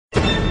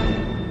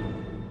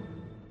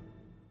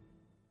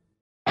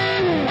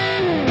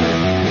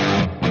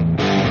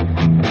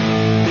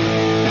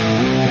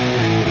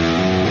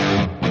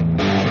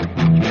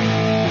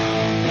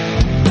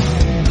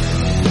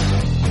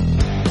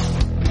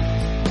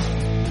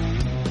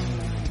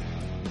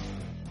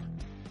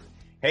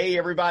Hey,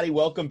 everybody.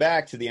 Welcome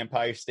back to the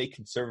Empire State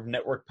Conservative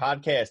Network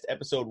podcast,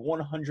 episode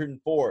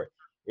 104.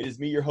 It is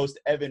me, your host,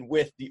 Evan,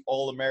 with the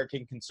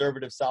all-American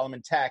conservative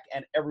Solomon Tack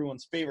and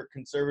everyone's favorite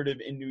conservative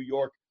in New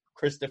York,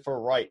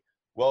 Christopher Wright.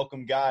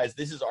 Welcome, guys.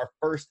 This is our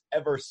first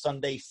ever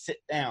Sunday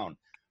sit-down.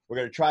 We're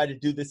going to try to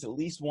do this at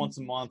least once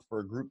a month for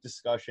a group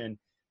discussion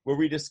where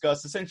we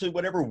discuss essentially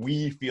whatever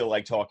we feel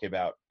like talking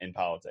about in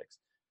politics.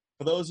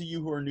 For those of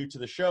you who are new to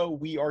the show,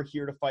 we are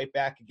here to fight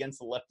back against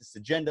the leftist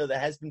agenda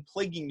that has been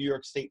plaguing New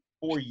York State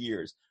for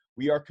years.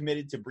 We are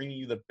committed to bringing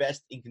you the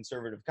best in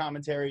conservative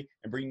commentary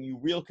and bringing you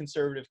real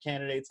conservative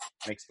candidates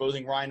and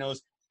exposing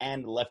rhinos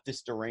and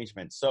leftist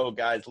derangement. So,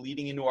 guys,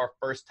 leading into our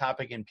first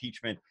topic,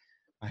 impeachment,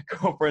 my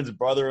girlfriend's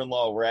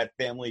brother-in-law, we're at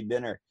family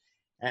dinner,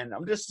 and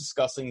I'm just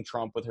discussing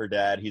Trump with her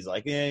dad. He's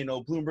like,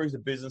 Bloomberg's a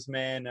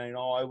businessman, and,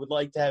 I would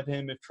like to have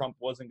him if Trump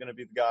wasn't going to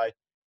be the guy.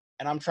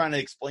 And I'm trying to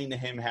explain to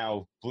him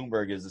how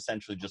Bloomberg is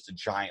essentially just a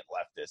giant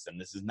leftist,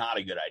 and this is not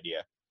a good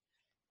idea.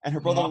 And her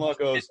brother-in-law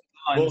goes,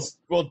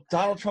 well,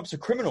 Donald Trump's a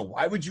criminal.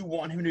 Why would you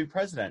want him to be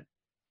president?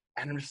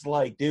 And I'm just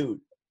like, dude,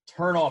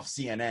 turn off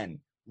CNN.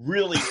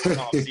 Really turn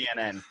off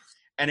CNN.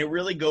 And it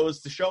really goes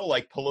to show,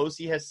 like,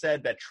 Pelosi has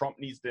said that Trump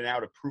needs to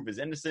now to prove his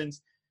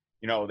innocence.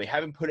 They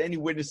haven't put any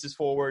witnesses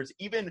forward.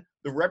 Even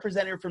the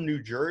representative from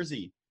New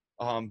Jersey,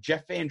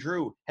 Jeff Van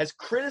Drew, has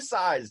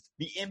criticized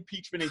the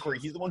impeachment inquiry.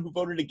 He's the one who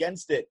voted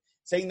against it,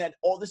 saying that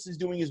all this is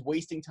doing is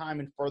wasting time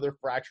and further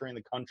fracturing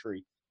the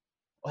country.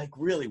 Like,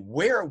 really,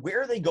 where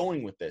are they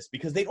going with this?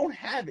 Because they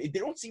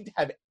don't seem to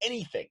have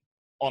anything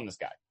on this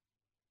guy.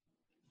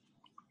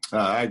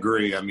 I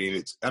agree. I mean,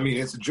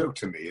 it's a joke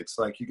to me. It's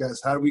like, you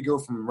guys, how do we go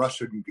from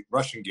Russian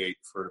Gate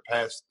for the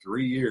past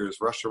 3 years,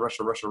 Russia,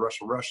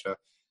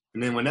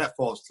 and then when that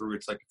falls through,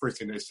 it's like the first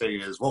thing they say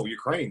is, "Whoa,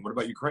 Ukraine! What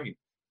about Ukraine?"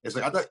 It's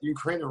like, I thought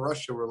Ukraine and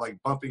Russia were like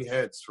bumping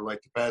heads for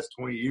like the past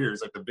 20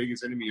 years. Like, the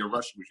biggest enemy of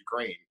Russia was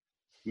Ukraine.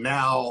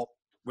 Now,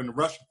 when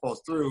Russia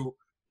falls through,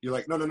 you're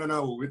like, no.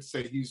 Let's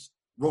say he's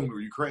wrong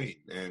with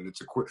Ukraine, and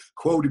it's a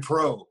quo de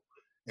pro,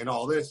 and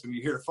all this, and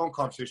you hear a phone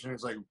conversation, and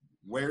it's like,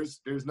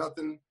 there's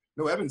nothing,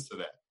 no evidence to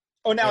that.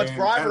 Oh, now it's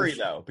bribery,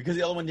 though, because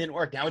the other one didn't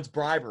work. Now it's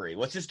bribery.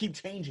 Let's just keep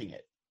changing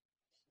it.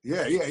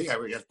 Yeah.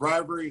 It's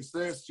bribery. It's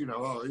this.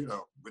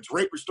 It's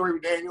rape or Stormy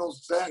Daniels.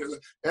 It's that.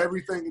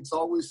 Everything. It's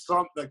always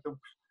something. Like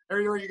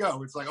everywhere you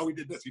go, it's like, oh, we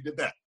did this, we did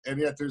that, and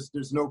yet there's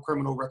no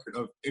criminal record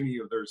of any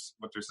of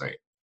what they're saying.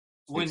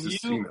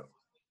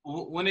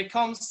 When it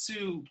comes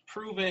to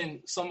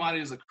proving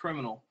somebody is a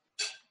criminal,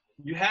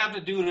 you have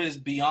to do this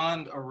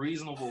beyond a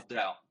reasonable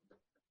doubt.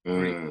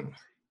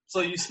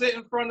 So you sit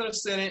in front of the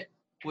Senate,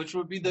 which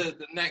would be the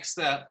next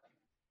step,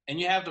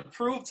 and you have to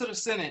prove to the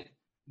Senate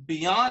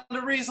beyond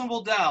a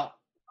reasonable doubt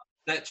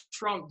that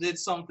Trump did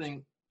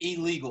something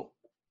illegal.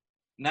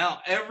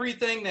 Now,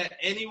 everything that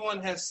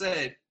anyone has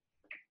said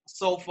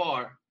so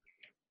far,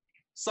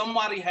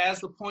 somebody has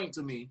to point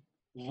to me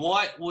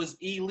what was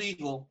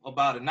illegal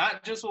about it.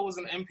 Not just what was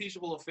an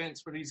impeachable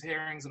offense for these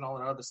hearings and all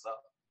that other stuff.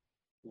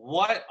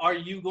 What are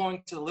you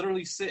going to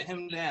literally sit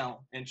him down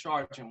and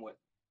charge him with?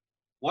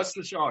 What's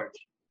the charge?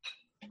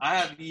 I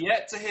have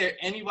yet to hear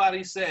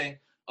anybody say,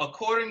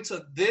 according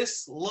to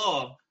this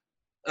law,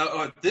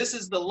 or this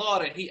is the law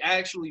that he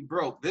actually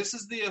broke. This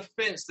is the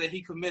offense that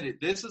he committed.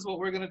 This is what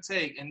we're going to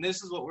take, and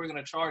this is what we're going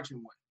to charge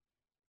him with.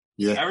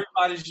 Yeah.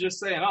 Everybody's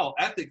just saying, oh,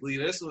 ethically,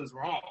 this was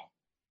wrong.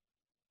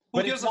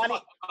 Who gives a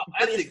fuck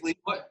ethically?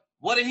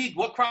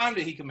 What crime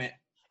did he commit?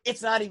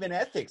 It's not even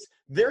ethics.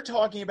 They're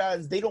talking about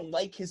is they don't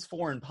like his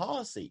foreign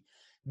policy.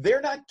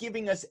 They're not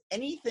giving us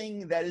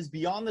anything that is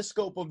beyond the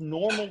scope of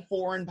normal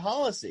foreign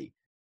policy.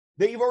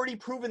 They've already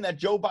proven that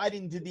Joe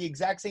Biden did the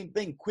exact same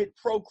thing. Quid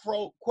pro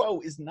quo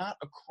is not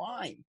a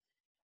crime.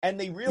 And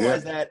they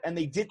realized that, and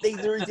they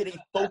literally did a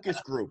focus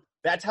group.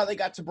 That's how they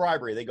got to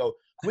bribery. They go,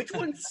 which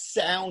one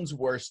sounds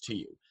worse to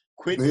you?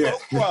 Quid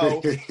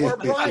pro quo or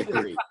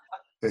bribery?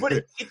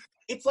 But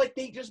it's like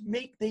they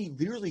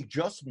literally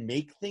just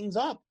make things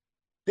up.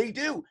 They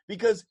do,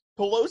 because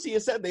Pelosi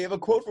has said, they have a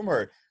quote from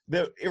her,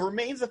 that it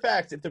remains the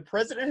fact, if the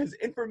president has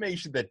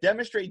information that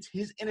demonstrates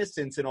his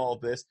innocence in all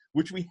of this,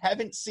 which we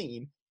haven't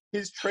seen,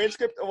 his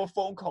transcript of a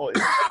phone call is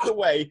tucked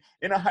away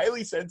in a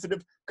highly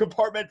sensitive,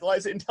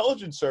 compartmentalized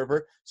intelligence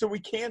server, so we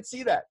can't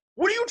see that.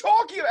 What are you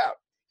talking about?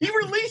 He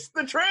released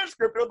the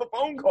transcript of the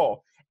phone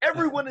call.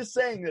 Everyone is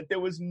saying that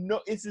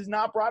this is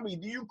not bribery.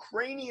 The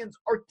Ukrainians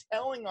are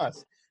telling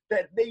us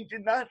that they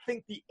did not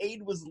think the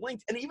aid was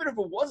linked. And even if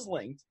it was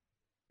linked,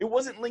 it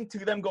wasn't linked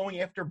to them going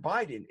after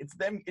Biden. It's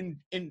them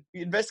in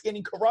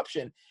investigating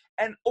corruption.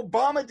 And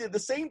Obama did the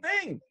same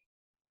thing.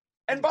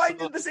 And Biden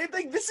did the same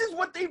thing. This is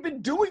what they've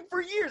been doing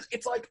for years.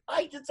 It's like,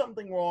 I did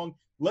something wrong.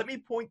 Let me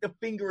point the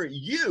finger at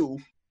you,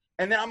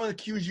 and then I'm going to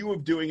accuse you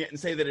of doing it and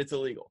say that it's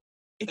illegal.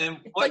 It's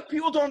like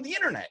people do on the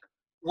internet.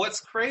 What's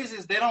crazy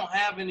is they don't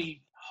have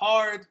any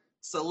hard,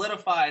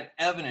 solidified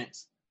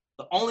evidence.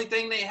 The only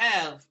thing they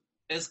have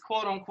is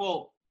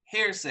quote-unquote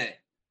hearsay.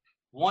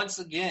 Once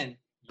again,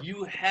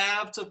 you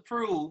have to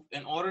prove,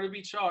 in order to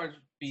be charged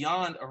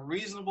beyond a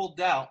reasonable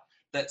doubt,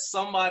 that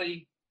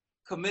somebody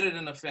committed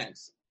an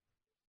offense.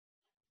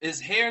 is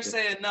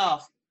hearsay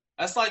enough.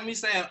 That's like me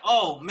saying,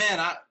 "Oh man,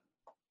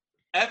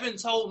 Evan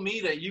told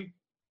me that you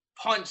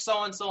punched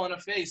so and so in the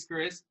face,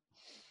 Chris,"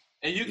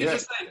 and you can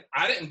just say,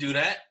 "I didn't do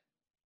that."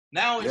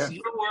 Now it's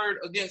your word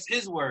against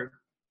his word.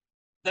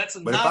 That's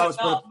but not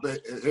enough. But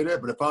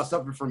if I was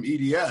suffering from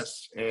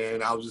EDS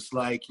and I was just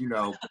like,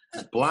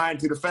 just blind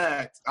to the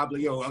fact, I'd be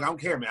like, yo, I don't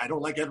care, man. I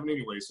don't like Evan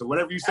anyway. So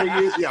whatever you say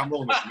he is, I'm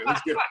rolling with you, man.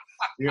 Let's get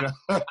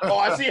it. Oh,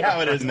 I see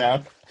how it is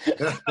now.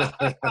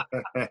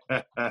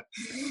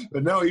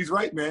 But no, he's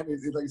right, man.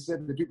 It's like I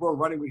said, the people are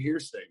running with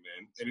hearsay,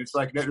 man. And it's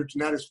like now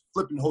they're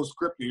flipping the whole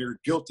script and you're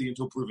guilty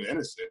until proven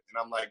innocent.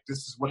 And I'm like,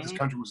 this is what this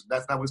country was.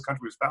 That's not what this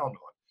country was founded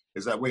on.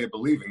 Is that way of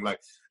believing.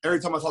 Like every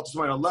time I talk to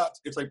somebody on the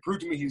left, it's like, prove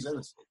to me he's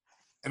innocent.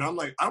 And I'm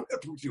like, I don't have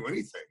to prove to you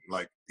anything.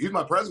 Like, he's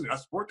my president. I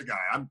support the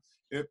guy.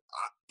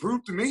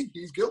 Prove to me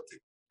he's guilty.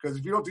 Because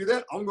if you don't do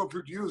that, I'm going to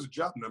prove to you his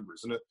job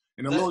numbers and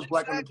the lowest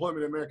black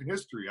unemployment in American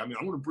history. I mean,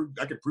 I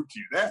can prove to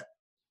you that.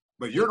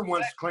 But you're the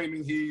ones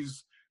claiming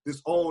he's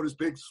this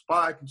big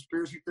spy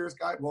conspiracy theorist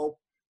guy. Well,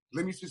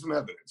 let me see some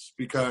evidence.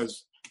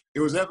 Because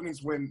it was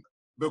evidence when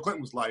Bill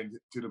Clinton was lying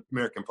to the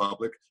American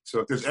public. So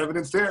if there's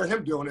evidence there,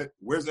 him doing it,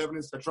 where's the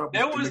evidence that Trump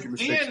there was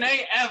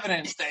DNA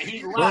evidence that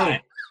he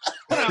lied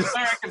to the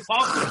American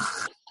public?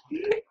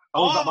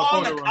 All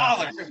on the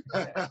collar.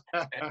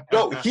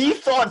 No, he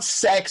thought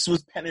sex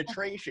was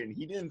penetration.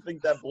 He didn't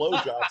think that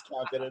blowjobs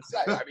counted as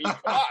sex. I mean, come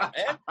on,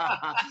 man.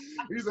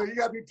 He's like, you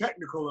got to be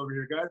technical over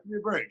here, guys. Give me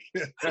a break.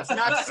 It's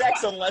not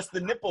sex unless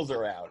the nipples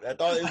are out. I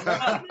thought it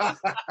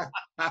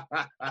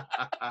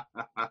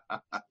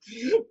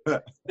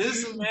was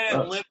This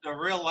man lived a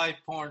real life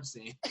porn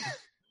scene.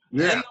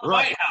 Yeah, in the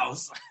White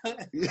House.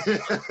 But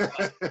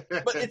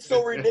it's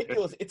so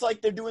ridiculous. It's like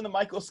they're doing the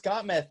Michael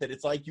Scott method.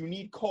 It's like, you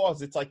need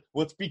cause. It's like,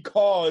 well, it's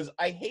because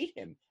I hate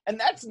him. And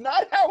that's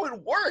not how it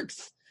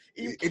works.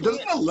 It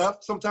doesn't the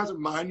left sometimes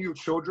remind you of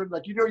children.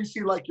 Like, you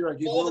see like your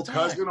little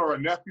cousin or a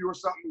nephew or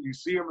something. You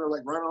see them, they're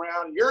like running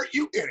around. You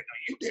did it. No,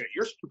 you did it.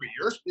 You're stupid.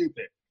 You're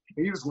stupid.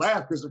 And you just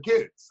laugh because they're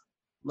kids.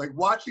 Like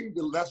watching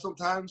the left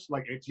sometimes,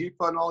 like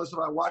Antifa and all this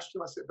stuff, I watched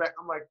them. I sit back.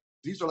 I'm like,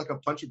 these are like a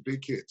bunch of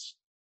big kids.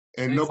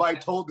 And nobody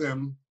told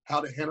them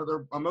how to handle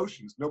their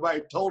emotions.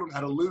 Nobody told them how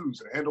to lose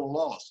and handle a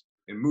loss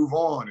and move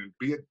on and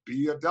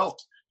be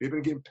adults. They've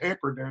been getting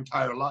pampered their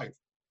entire life.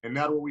 And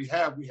now what we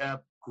have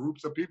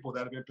groups of people that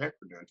have been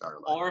pampered their entire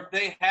life. Or if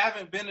they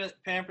haven't been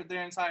pampered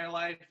their entire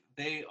life,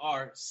 they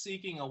are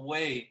seeking a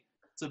way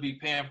to be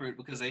pampered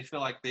because they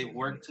feel like they've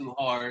worked too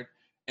hard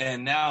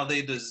and now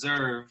they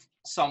deserve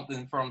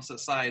something from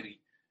society.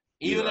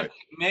 Even if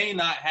they may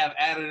not have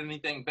added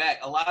anything back.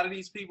 A lot of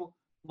these people,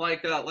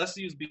 like, let's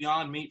use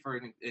Beyond Meat for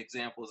an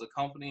example, as a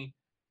company,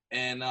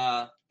 and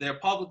they're a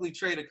publicly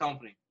traded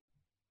company.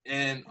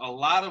 And a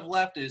lot of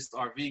leftists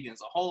are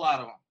vegans, a whole lot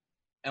of them.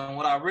 And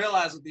what I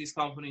realize with these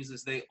companies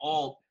is they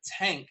all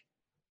tank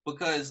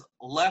because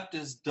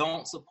leftists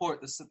don't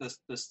support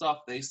the stuff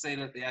they say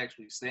that they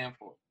actually stand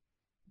for.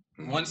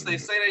 Once they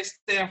say they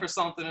stand for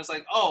something, it's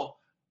like,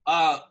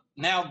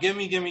 now give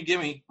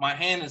me, my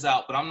hand is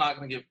out, but I'm not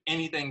going to give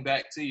anything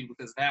back to you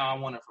because now I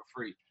want it for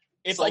free.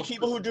 It's so like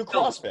people who do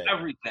CrossFit.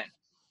 Everything.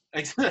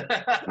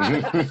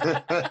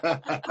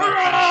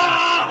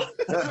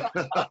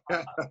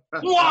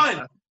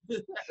 One!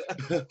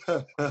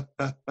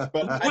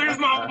 Where's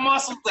my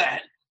muscles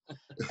at?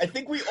 I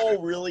think we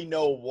all really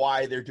know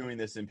why they're doing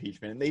this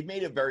impeachment, and they've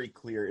made it very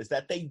clear, is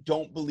that they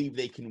don't believe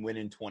they can win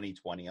in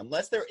 2020.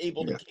 Unless they're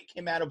able to kick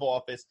him out of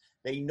office,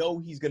 they know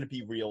he's going to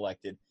be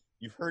reelected.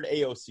 You've heard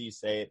AOC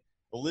say it.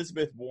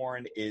 Elizabeth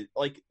Warren is,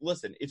 like,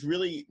 listen, it's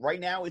really, right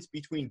now it's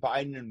between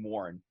Biden and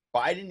Warren.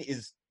 Biden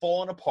is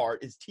falling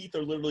apart. His teeth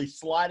are literally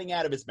sliding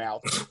out of his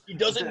mouth. He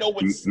doesn't know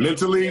what's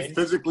mentally,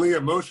 physically,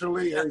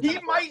 emotionally. He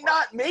might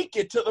not make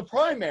it to the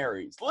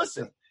primaries.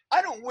 Listen,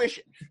 I don't wish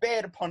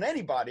bad upon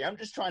anybody. I'm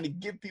just trying to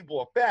give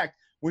people a fact.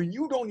 When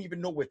you don't even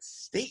know what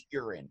state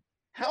you're in,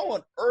 how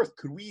on earth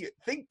could we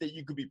think that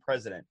you could be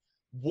president?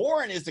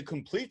 Warren is a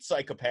complete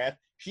psychopath.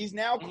 She's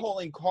now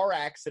calling car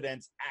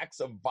accidents acts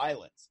of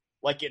violence.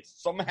 Like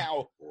it's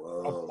somehow,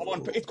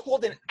 it's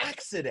called an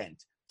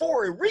accident.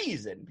 For a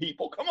reason,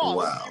 people. Come on,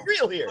 let's be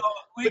real here.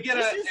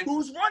 This is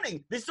who's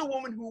running. This is a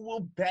woman who will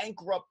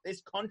bankrupt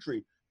this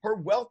country. Her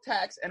wealth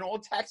tax and all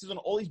taxes on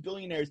all these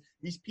billionaires,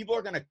 these people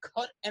are going to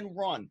cut and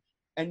run.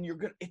 And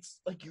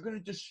it's like you're going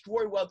to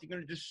destroy wealth. You're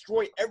going to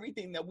destroy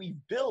everything that we've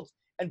built.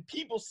 And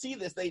people see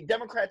this.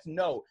 Democrats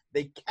know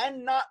they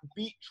cannot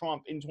beat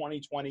Trump in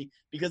 2020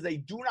 because they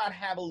do not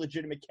have a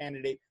legitimate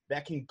candidate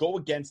that can go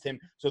against him.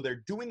 So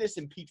they're doing this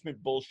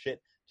impeachment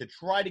bullshit to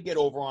try to get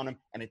over on him,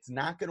 and it's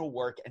not going to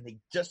work, and they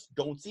just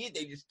don't see it.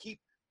 They just keep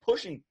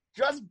pushing.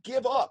 Just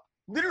give up.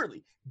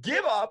 Literally,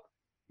 give up,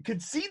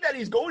 concede that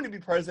he's going to be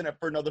president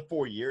for another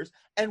 4 years,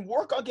 and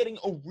work on getting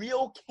a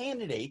real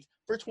candidate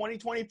for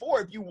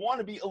 2024 if you want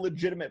to be a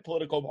legitimate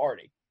political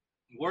party.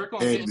 Work on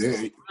getting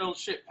some real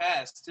shit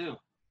passed, too.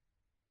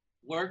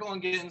 Work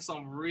on getting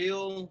some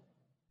real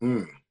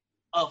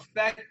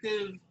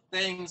effective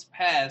things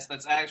passed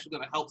that's actually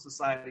going to help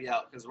society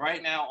out. Because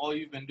right now, all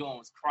you've been doing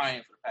was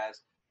crying for the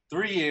past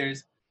 3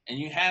 years and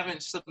you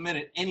haven't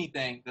submitted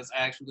anything that's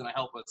actually going to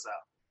help us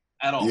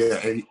out at all. Yeah,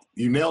 and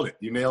you nailed it.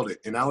 You nailed it.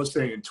 And I was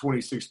saying in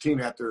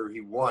 2016 after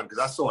he won, because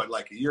I saw it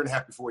like a year and a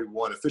half before he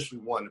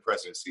officially won the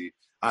presidency,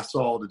 I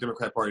saw the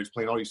Democrat Party was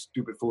playing all these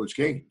stupid, foolish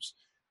games.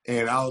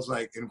 And I was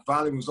like, and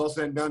finally, when it was all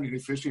said and done, he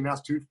officially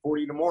announced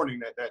 2:40 in the morning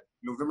that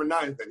November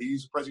 9th that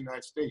he's the president of the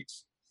United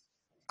States.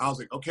 I was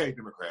like, okay,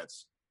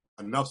 Democrats,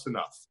 enough's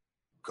enough.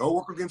 Go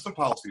work against some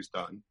policies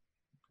done.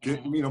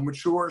 Get,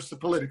 mature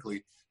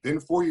politically. Then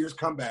 4 years,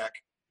 come back,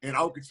 and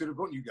I'll consider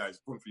voting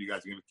for you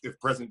guys again. If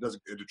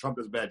Trump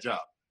does a bad job,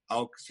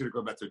 I'll consider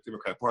going back to the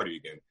Democrat Party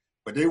again.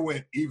 But they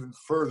went even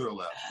further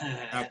left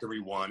after he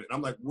won. And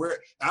I'm like, where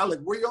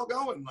y'all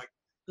going? Like,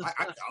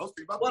 I was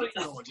thinking about what are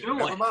you doing?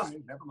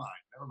 Never mind.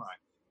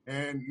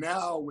 And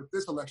now with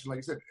this election, like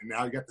you said, and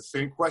now you got the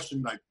same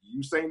question like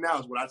you saying now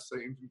is what I was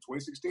saying in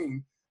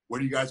 2016. What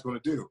are you guys going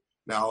to do?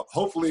 Now,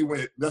 hopefully,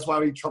 that's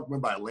why Trump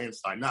went by a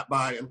landslide, not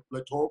by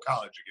electoral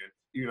college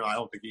again. I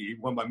don't think he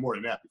won by more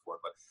than that before,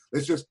 but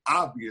it's just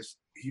obvious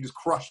he just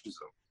crushes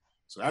them.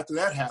 So after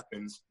that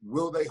happens,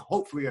 will they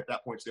hopefully at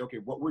that point say, okay,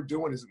 what we're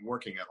doing isn't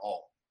working at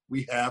all.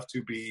 We have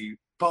to be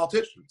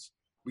politicians.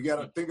 We got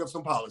to think of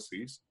some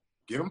policies,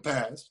 get them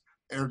passed,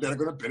 and that are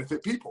going to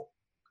benefit people.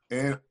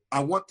 And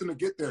I want them to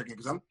get there again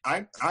because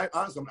I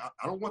honestly,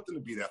 I don't want them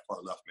to be that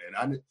far left,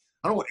 man.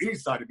 I don't want any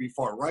side to be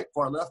far right,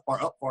 far left,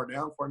 far up, far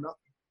down, far nothing.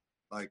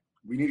 Like,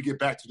 we need to get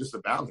back to just a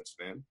balance,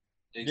 man.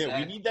 Exactly. Yeah,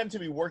 we need them to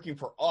be working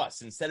for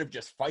us instead of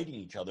just fighting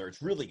each other.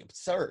 It's really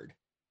absurd.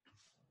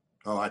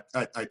 Oh,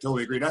 I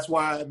totally agree. That's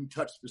why I haven't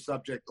touched the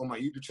subject on my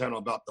YouTube channel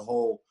about the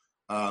whole,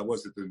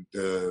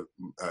 the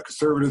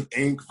Conservative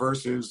Inc.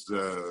 versus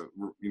the,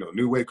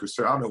 New Wave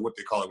Conservative. I don't know what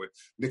they call it with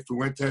Nick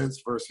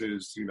Fuentes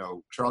versus,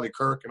 Charlie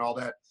Kirk and all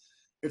that.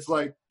 It's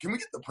like, can we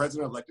get the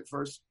president elected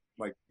first?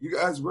 Like, you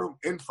guys, we're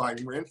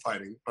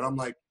infighting, but I'm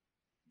like,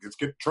 let's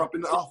get Trump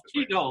in the office.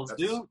 Egos,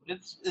 dude.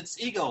 It's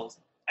egos.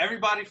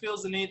 Everybody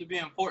feels the need to be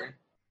important.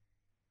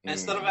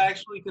 Instead of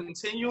actually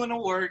continuing to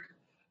work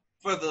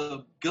for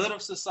the good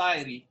of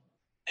society,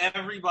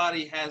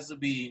 everybody has to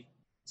be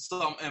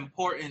some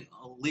important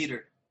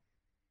leader.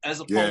 As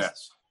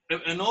opposed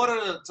in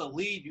order to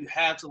lead, you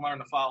have to learn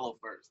to follow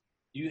first.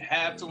 You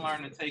have to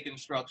learn to take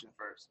instruction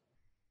first.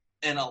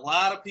 And a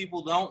lot of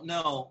people don't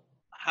know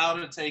how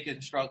to take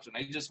instruction.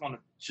 They just want to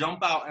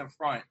jump out in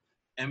front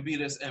and be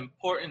this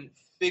important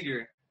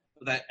figure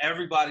that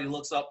everybody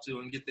looks up to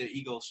and get their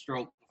ego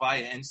stroked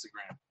via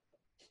Instagram.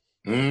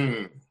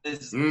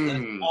 That's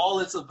all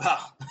it's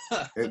about.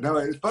 No,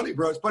 it's funny,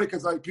 bro. It's funny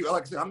because like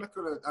I said, I'm not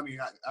gonna. I mean,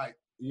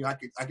 I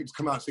could just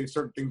come out and say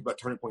certain things about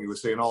Turning Point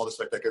USA and all this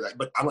like that.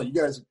 But I'm like, you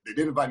guys, they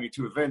did invite me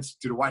to events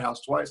to the White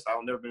House twice.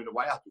 I've never been to the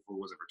White House before. It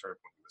wasn't for Turning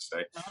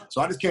Point USA,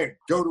 so I just can't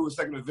go to a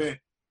second event,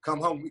 come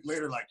home a week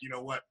later, like, you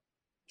know what,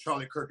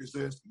 Charlie Kirk is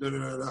this.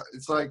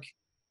 It's like,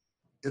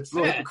 it's a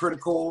little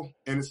hypocritical,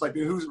 and it's like,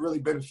 who's really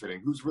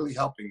benefiting? Who's really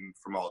helping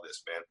from all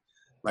this, man?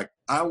 Like,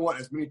 I want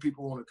as many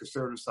people on the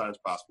conservative side as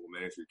possible,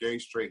 man. If you're gay,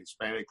 straight,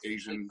 Hispanic,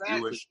 Asian,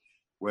 Jewish,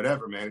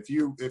 whatever, man. If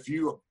you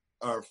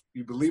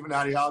believe in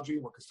ideology,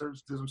 what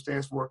conservatism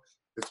stands for,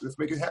 let's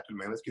make it happen,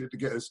 man. Let's get it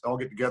together. Let's all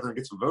get together and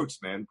get some votes,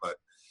 man. But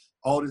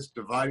all this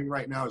dividing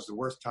right now is the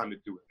worst time to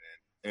do it,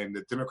 man. And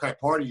the Democrat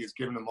Party is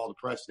giving them all the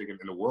press in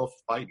the world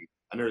fighting.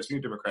 I've never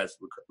seen Democrats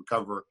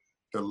recover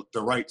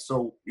the right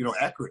so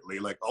accurately,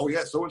 like, oh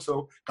yeah, so and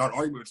so got an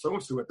argument with so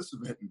and so at this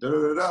event, and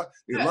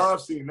They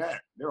love seeing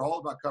that. They're all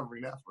about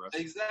covering that for us.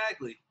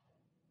 Exactly.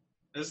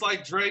 It's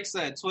like Drake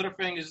said,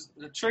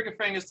 the trigger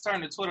fingers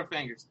turn to Twitter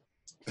fingers.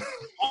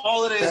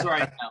 All it is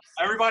right now.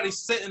 Everybody's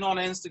sitting on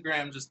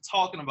Instagram just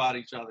talking about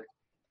each other.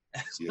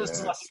 It's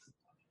just like,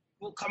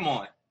 well, come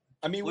on.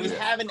 I mean, we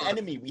have an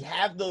enemy. We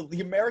have the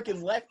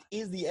American left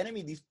is the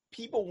enemy. These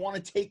people want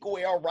to take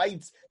away our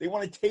rights. They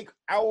want to take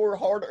our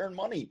hard-earned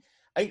money.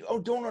 I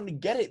don't want to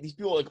get it. These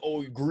people are like,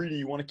 oh, you're greedy.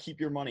 You want to keep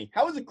your money.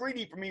 How is it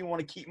greedy for me to want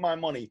to keep my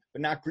money,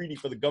 but not greedy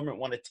for the government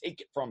want to take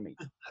it from me?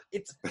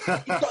 It's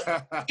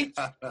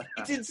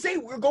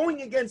insane. We're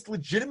going against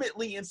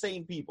legitimately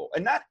insane people.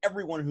 And not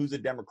everyone who's a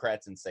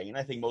Democrat's insane.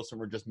 I think most of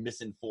them are just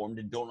misinformed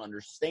and don't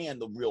understand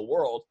the real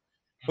world.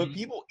 But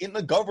people in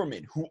the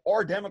government who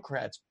are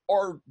Democrats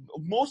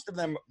most of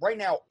them right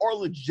now are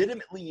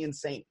legitimately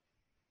insane.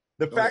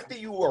 The fact that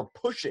you are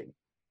pushing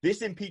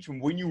this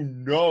impeachment when you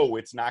know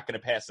it's not going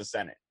to pass the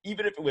Senate,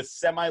 even if it was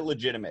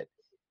semi-legitimate,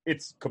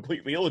 it's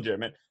completely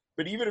illegitimate.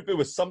 But even if it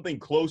was something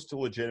close to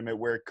legitimate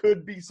where it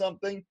could be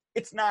something,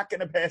 it's not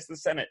going to pass the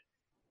Senate.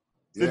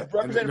 The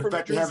representative from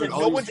Michigan said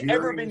no one's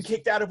ever been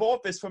kicked out of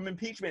office from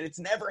impeachment. It's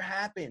never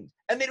happened.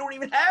 And they don't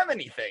even have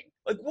anything.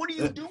 Like, what are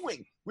you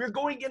doing? We're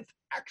going against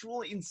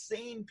actual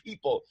insane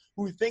people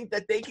who think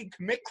that they can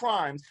commit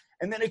crimes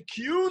and then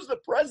accuse the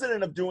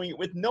president of doing it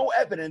with no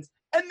evidence,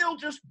 and they'll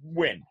just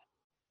win.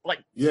 Like,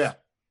 yeah.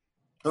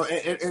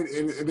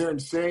 And they're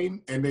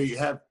insane, and they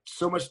have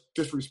so much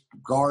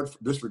disregard for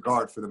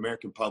the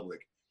American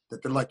public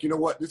that they're like, you know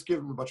what, just give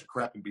them a bunch of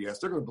crap and BS.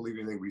 They're going to believe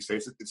anything we say.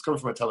 It's coming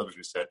from a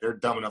television set. They're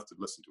dumb enough to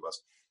listen to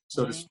us.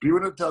 So to spew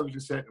in a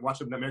television set and watch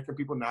the American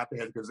people nod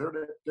their heads because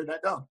they're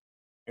that dumb.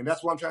 And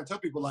that's why I'm trying to tell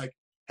people, like,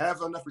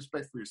 have enough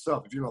respect for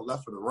yourself. If you're on the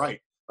left or the right,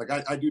 like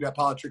I do that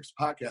politics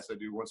podcast I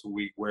do once a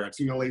week where I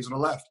see ladies on the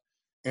left,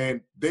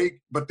 and they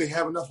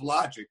have enough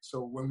logic.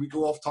 So when we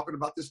go off talking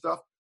about this stuff,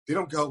 they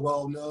don't go,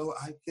 well, no,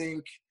 I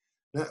think.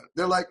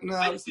 They're like, no,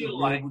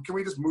 can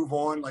we just move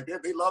on? Like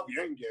they love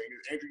Yang,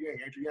 Andrew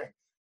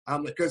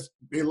Yang. Because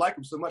they like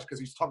him so much because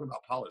he's talking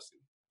about policy.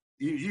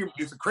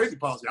 It's a crazy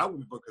policy. I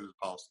wouldn't vote because of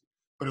policy,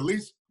 but at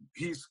least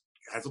he's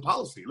has a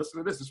policy. Listen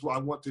to this. This is what I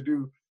want to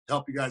do to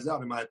help you guys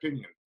out, in my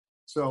opinion.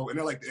 So, and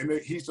they're like,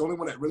 he's the only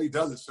one that really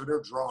does it. So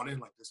they're drawn in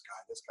like this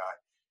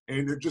guy,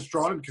 and they're just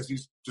drawn in because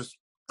he's just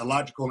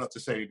illogical enough to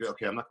say,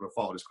 okay, I'm not going to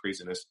follow this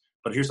craziness,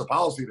 but here's a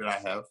policy that I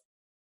have.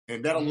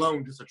 And that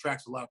alone just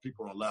attracts a lot of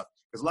people on the left.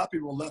 Because a lot of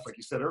people on the left, like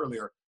you said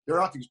earlier, they're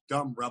not these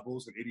dumb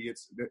rebels and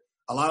idiots.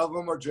 A lot of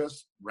them are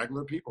just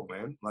regular people,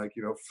 man. Like,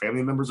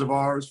 family members of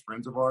ours,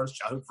 friends of ours,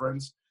 childhood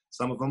friends.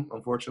 Some of them,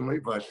 unfortunately.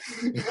 But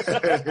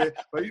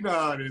but you know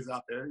how it is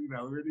out there.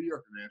 We're New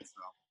York, man. So.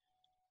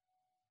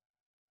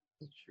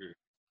 That's true.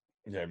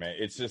 Yeah, man.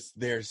 It's just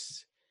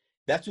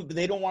that's what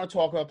they don't want to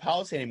talk about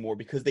policy anymore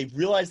because they've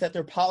realized that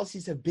their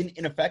policies have been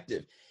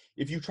ineffective.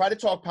 If you try to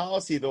talk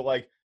policy, they're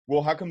like,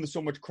 well, how come there's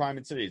so much crime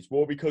in cities?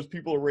 Well, because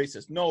people are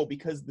racist. No,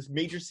 because the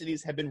major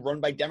cities have been run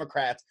by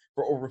Democrats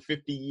for over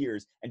 50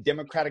 years, and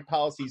Democratic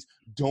policies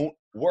don't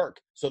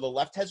work. So the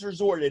left has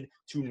resorted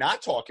to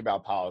not talk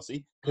about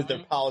policy because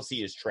their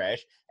policy is trash,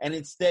 and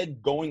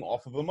instead going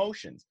off of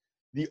emotions.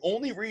 The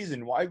only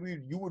reason why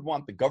you would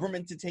want the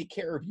government to take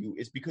care of you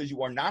is because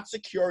you are not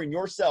secure in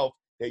yourself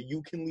that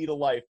you can lead a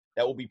life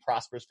that will be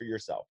prosperous for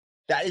yourself.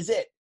 That is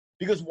it.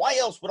 Because why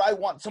else would I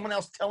want someone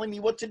else telling me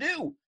what to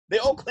do? They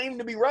all claim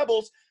to be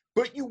rebels,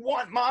 but you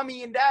want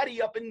mommy and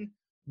daddy up in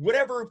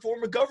whatever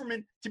form of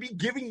government to be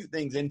giving you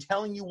things and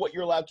telling you what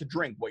you're allowed to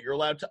drink, what you're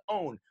allowed to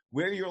own,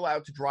 where you're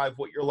allowed to drive,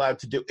 what you're allowed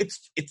to do.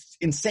 It's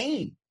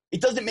insane.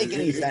 It doesn't make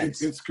any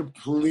sense. It's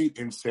complete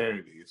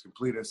insanity. It's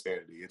complete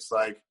insanity. It's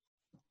like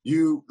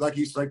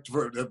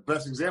the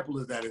best example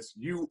of that is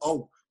you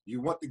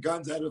want the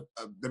guns out of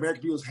the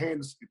American people's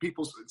hands,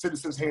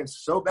 citizens' hands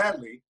so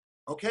badly.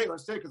 Okay,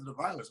 let's say because of the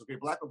violence. Okay,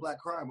 black on black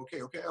crime.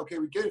 Okay,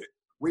 we get it.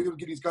 Where are you going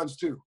to get these guns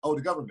to? Oh,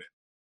 the government.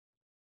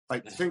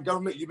 Like the same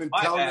government you've been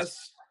telling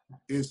us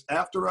is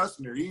after us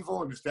and they're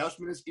evil and the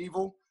establishment is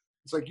evil.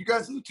 It's like, you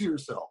guys look to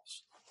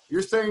yourselves.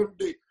 You're saying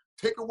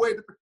take away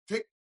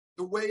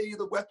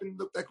the weapon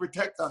that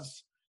protect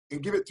us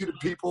and give it to the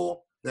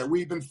people that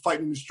we've been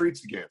fighting in the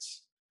streets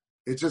against.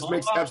 It just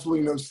makes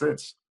absolutely no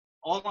sense.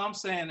 All I'm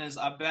saying is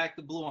I back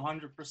the blue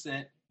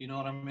 100%. You know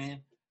what I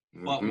mean?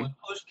 But when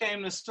push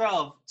came to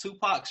shove,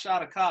 Tupac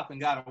shot a cop and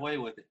got away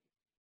with it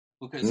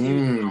because he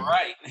was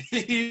right.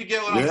 You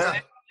get what I'm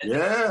saying?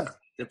 Yeah.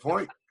 Good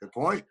point.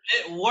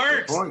 It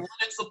works when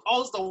it's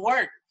supposed to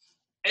work.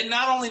 And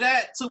not only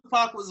that,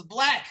 Tupac was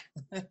black.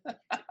 In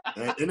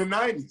the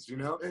 90s,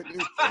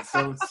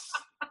 so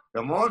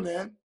come on,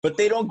 man. But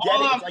they don't get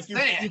it. It's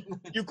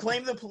like you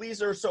claim the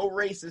police are so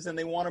racist and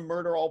they want to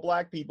murder all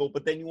black people,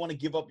 but then you want to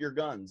give up your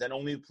guns and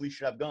only the police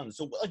should have guns.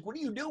 So, like, what are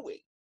you doing?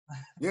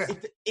 Yeah.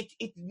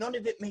 None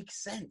of it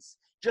makes sense.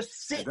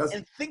 Just sit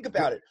and think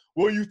about it.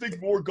 Well, you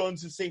think more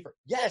guns is safer?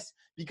 Yes,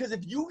 because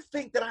if you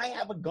think that I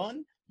have a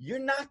gun, you're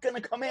not going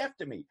to come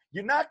after me.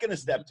 You're not going to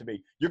step to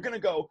me. You're going to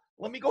go,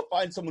 let me go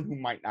find someone who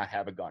might not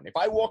have a gun. If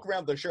I walk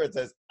around with a shirt that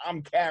says,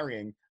 I'm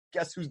carrying,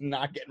 guess who's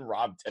not getting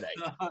robbed today?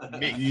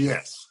 Me.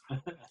 Yes.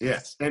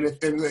 And if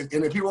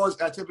people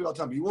always, I tell people all the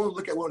time, you want to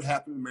look at what would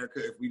happen in America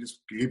if we just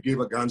gave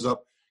our guns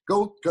up.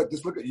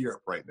 Just look at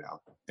Europe right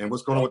now and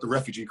what's going on with the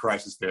refugee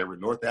crisis there with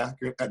North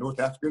Africa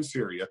and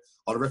Syria,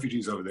 all the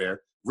refugees over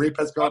there. Rape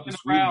has gone to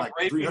Sweden like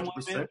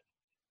 300%.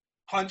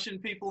 Punching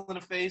people in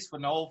the face for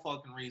no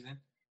fucking reason.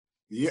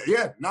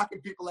 Yeah,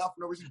 knocking people out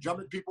for no reason,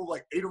 jumping people,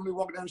 like, they don't even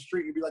walk down the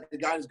street and be like the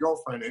guy and his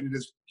girlfriend and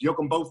just yoke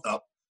them both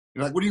up.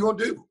 You're like, what are you going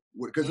to do?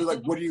 Because they're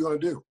like, what are you going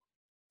to do?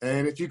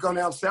 And if you go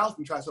down south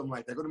and try something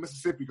like that, go to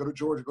Mississippi, go to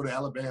Georgia, go to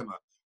Alabama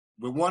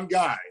with one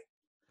guy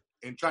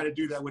and try to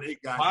do that with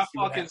 8 guys. My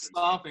fucking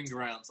stomping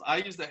grounds. I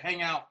used to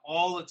hang out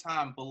all the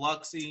time.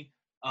 Biloxi,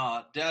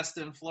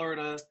 Destin,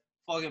 Florida,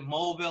 fucking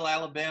Mobile,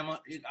 Alabama.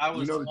 I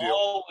was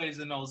always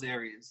in those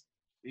areas.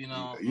 You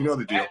know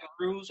the deal. Baton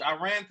Rouge. I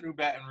ran through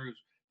Baton Rouge.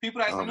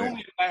 People that knew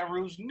me in Baton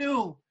Rouge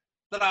knew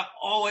that I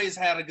always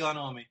had a gun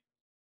on me.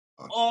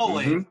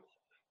 Always. You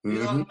know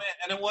what I mean?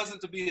 And it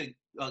wasn't to be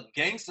a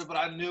gangster, but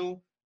I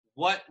knew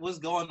what was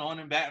going on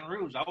in Baton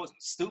Rouge. I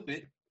wasn't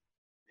stupid.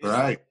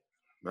 Right.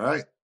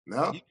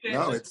 No, you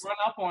can't just run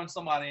up on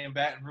somebody in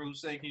Baton Rouge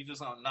saying you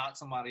just gonna knock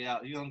somebody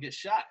out. You're gonna get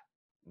shot.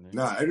 And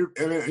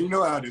you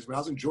know how it is. When I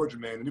was in Georgia,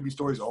 man, and there'd be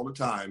stories all the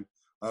time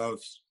of,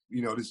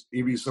 this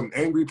maybe some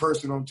angry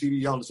person on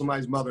TV yelling at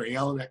somebody's mother and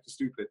yelling acting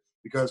stupid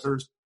because her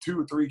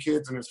 2 or 3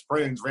 kids and his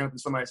friends ran up to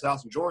somebody's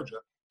house in Georgia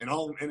and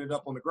all of them ended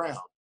up on the ground.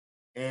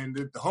 And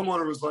the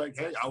homeowner was like,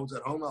 hey, I was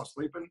at home, I was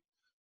sleeping.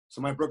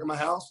 Somebody broke in my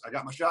house. I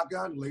got my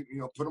shotgun,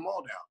 put them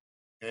all down.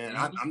 And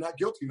I'm not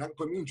guilty. You're not going to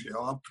put me in jail.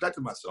 I'm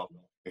protecting myself.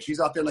 And she's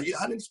out there like,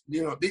 I didn't,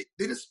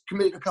 they just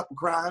committed a couple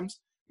crimes.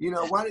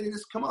 Why didn't they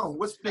just, come on,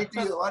 what's the big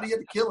deal? Why do you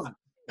have to kill them?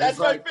 That's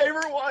my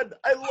favorite one.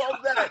 I love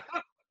that.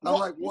 I'm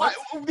like, what?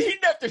 He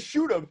didn't have to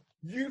shoot him.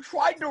 You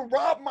tried to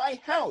rob my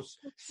house.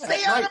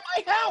 Stay out of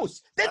my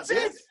house. That's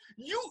it.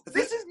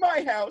 This is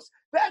my house.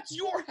 That's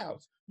your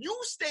house. You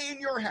stay in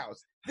your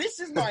house. This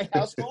is my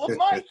house full of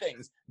my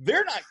things.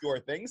 They're not your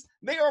things.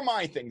 They are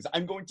my things.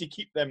 I'm going to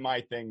keep them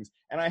my things.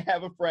 And I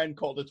have a friend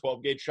called a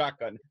 12-gauge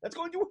shotgun that's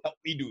going to help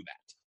me do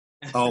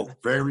that. Oh,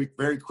 very,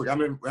 very quick. I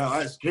mean, I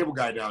was a cable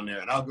guy down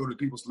there, and I'll go to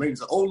people's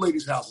old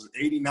ladies' houses,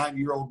 80,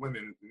 90-year-old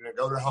women,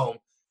 go to their home.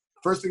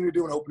 First thing they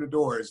do when they open the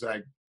door is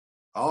like,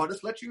 oh,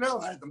 just let you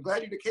know, I'm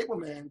glad you're the cable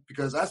man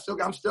because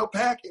I'm still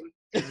packing.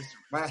 She's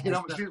right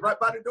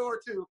by the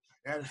door too.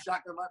 And a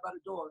shotgun right by the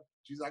door.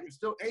 She's like, I can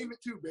still aim it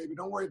too, baby.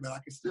 Don't worry about it. I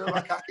can still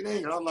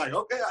aim. And I'm like,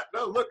 okay,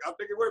 look, I'll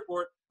take your word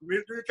for it. I'm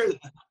here to do your cable.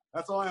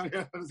 That's all I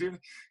am.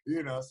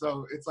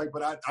 So it's like,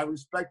 but I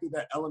respected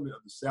that element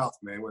of the South,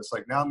 man. Where it's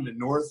like now I'm in the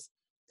North,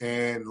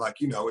 and like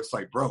it's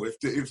like, bro, if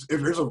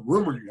there's a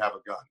rumor you have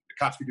a gun, the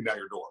cops kicking down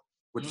your door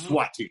with the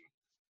SWAT team.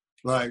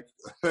 Like,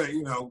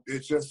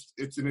 it's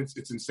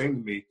insane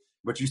to me.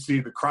 But you see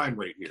the crime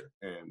rate here,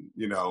 and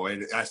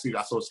and I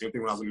saw the same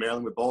thing when I was in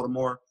Maryland with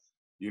Baltimore.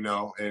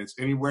 And it's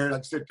anywhere, like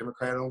I said,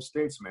 Democrat-owned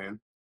states, man.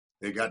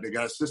 They got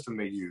a system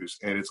they use,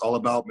 and it's all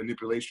about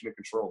manipulation and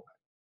control.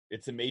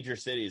 It's in major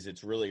cities.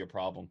 It's really a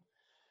problem.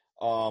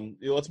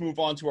 Let's move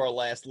on to our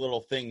last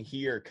little thing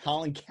here.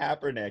 Colin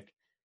Kaepernick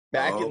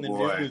back in the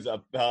news.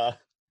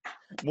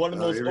 One of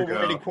the most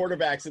overrated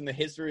quarterbacks in the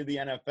history of the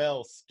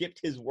NFL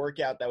skipped his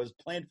workout that was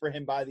planned for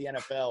him by the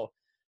NFL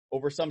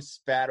over some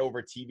spat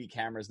over TV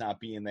cameras not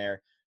being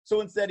there. So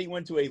instead, he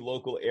went to a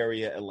local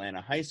area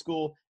Atlanta high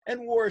school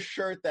and wore a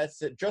shirt that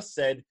just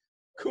said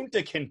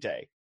Kunta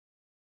Kinte.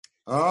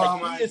 Oh,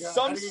 my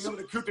God. I didn't know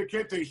the Kunta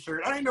Kinte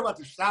shirt. I didn't know about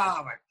the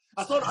style.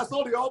 I saw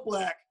the all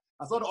black.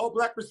 I saw the all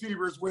black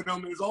receivers with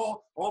them. It was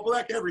all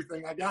black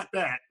everything. I got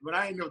that, but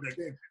I didn't know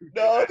that.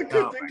 No, the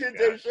Kunta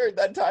Kinte shirt,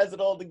 that ties it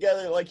all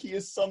together like he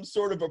is some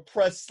sort of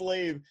oppressed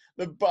slave,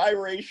 the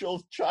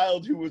biracial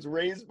child who was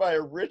raised by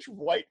a rich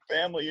white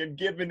family and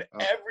given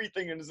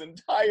everything in his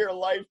entire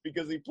life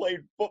because he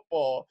played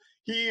football.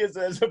 He is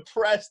as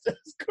oppressed as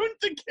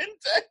Kunta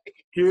Kinte.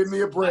 Give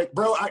me a break.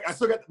 Bro, I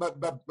still got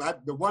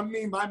the one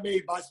meme I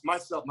made by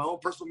myself, my own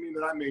personal meme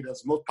that I made,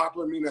 that's the most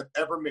popular meme I've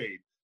ever made,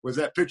 was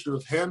that picture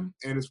of him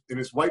and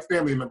his white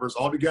family members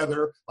all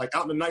together, like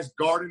out in a nice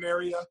garden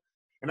area.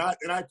 And I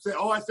said,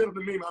 I said on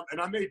the meme,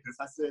 and I made this,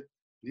 I said,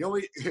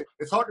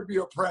 it's hard to be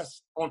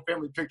oppressed on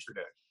Family Picture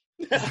Day.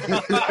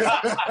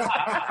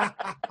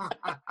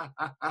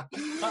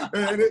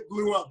 And it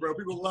blew up, bro.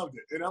 People loved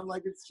it. And I'm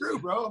like, it's true,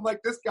 bro. I'm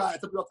like, this guy, I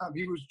tell people all the time,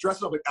 he was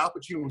dressed up like Al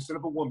Pacino in Son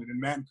of a Woman in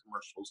Madden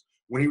commercials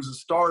when he was a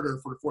starter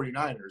for the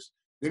 49ers.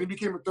 Then he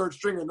became a third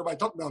stringer. Nobody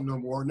talked about him no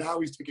more. Now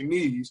he's taking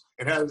knees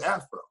and has an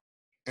afro.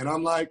 And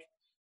I'm like,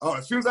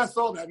 as soon as I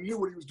saw that, I knew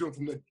what he was doing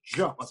from the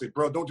jump. I said,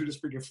 bro, don't do this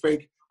freaking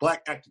fake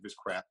black activist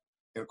crap.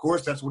 And, of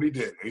course, that's what he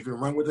did. And he's been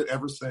running with it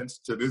ever since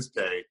to this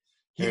day.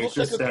 He looks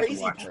like a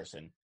crazy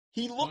person.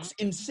 He looks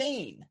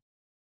insane.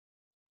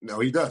 No,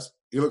 he does.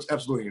 He looks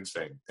absolutely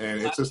insane.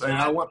 And it's just, and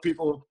I want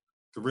people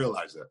to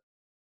realize that.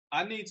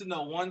 I need to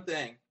know one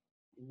thing.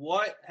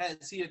 What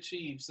has he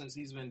achieved since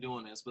he's been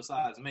doing this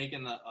besides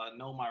making a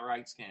Know My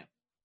Rights camp?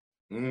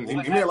 He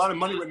made a lot of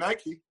money with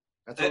Nike.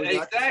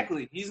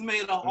 Exactly. He's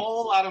made a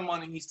whole lot of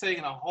money. He's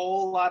taken a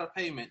whole lot of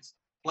payments,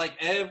 like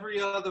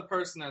every other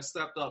person that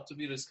stepped up to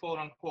be this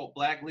quote-unquote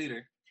black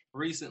leader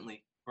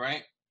recently,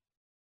 right?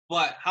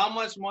 But how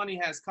much money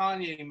has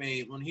Kanye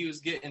made when he was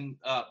getting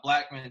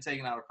black men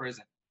taken out of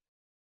prison?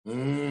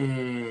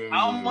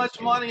 How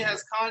much money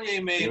has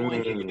Kanye made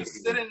when he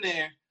was sitting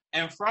there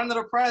in front of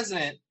the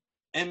president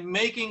and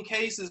making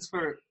cases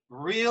for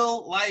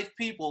real-life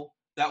people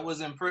that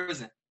was in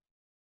prison?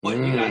 But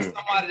you got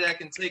somebody that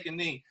can take a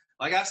knee.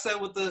 Like I said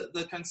with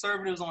the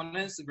conservatives on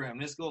Instagram,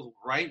 this goes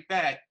right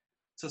back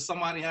to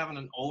somebody having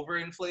an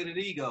overinflated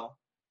ego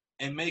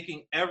and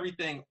making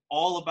everything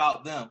all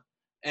about them.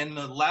 And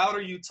the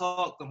louder you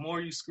talk, the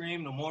more you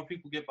scream, the more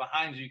people get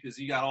behind you because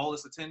you got all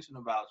this attention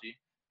about you.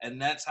 And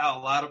that's how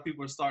a lot of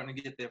people are starting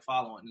to get their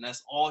following. And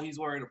that's all he's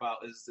worried about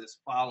is this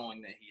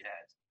following that he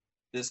has,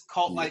 this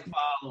cult-like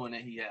following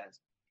that he has.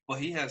 But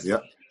he has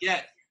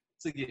yet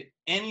to get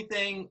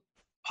anything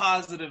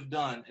positive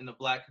done in the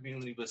black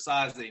community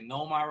besides a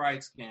Know My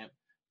Rights camp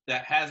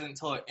that hasn't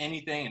taught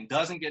anything and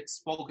doesn't get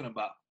spoken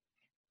about.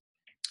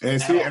 And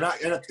see,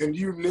 and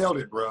you nailed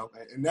it, bro.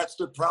 And that's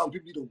the problem.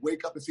 People need to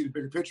wake up and see the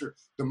bigger picture.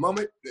 The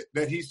moment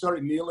that he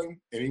started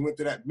kneeling and he went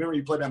to that, remember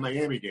he played that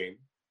Miami game,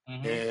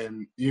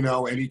 and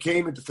and he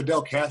came into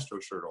Fidel Castro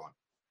shirt on.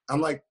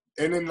 I'm like,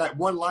 and then that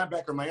one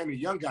linebacker, Miami,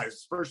 young guy,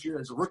 his first year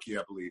as a rookie,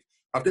 I believe.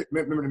 I didn't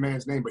remember the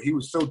man's name, but he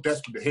was so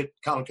desperate to hit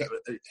Colin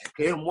Kaepernick.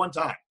 Hit him one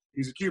time.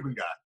 He's a Cuban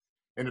guy.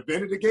 And at the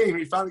end of the game,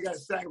 he finally got a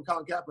sack of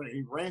Colin Kaepernick, and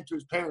he ran to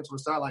his parents on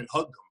the sideline,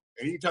 hugged them.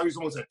 And you can tell he's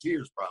almost had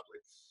tears probably.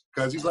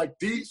 Because he's like,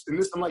 these and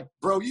this. I'm like,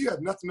 bro, you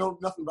have nothing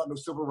about no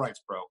civil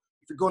rights, bro.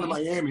 If you're going to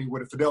Miami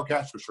with a Fidel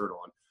Castro shirt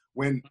on,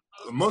 when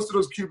most of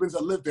those Cubans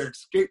that lived there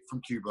escaped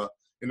from Cuba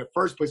in the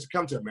first place to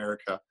come to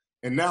America,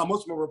 And now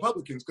most of them are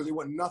Republicans because they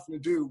want nothing to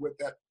do with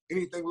that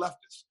anything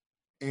leftist.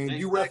 And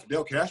you wear a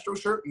Fidel Castro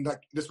shirt and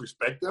like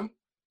disrespect them.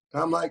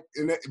 And I'm like,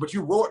 but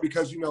you wore it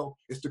because,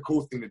 it's the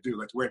cool thing to do,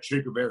 like to wear a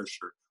Che Guevara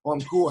shirt. Oh,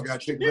 I'm cool. I got a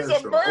Che Guevara shirt.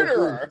 He's a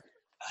murderer. Oh,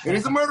 cool. And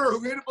he's a murderer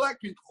who hated black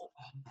people.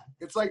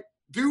 It's like,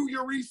 do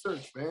your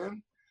research,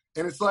 man.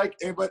 And it's like,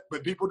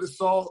 but people just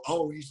saw,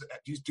 oh, he's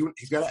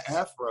got an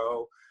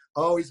afro.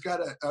 Oh, he's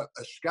got a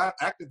Scott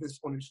activist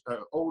on his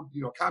old,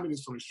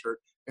 communist on his shirt,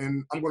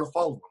 and I'm going to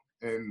follow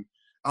him, and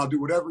I'll do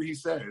whatever he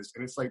says.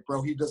 And it's like,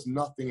 bro, he does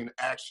nothing in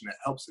action that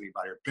helps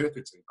anybody or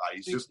benefits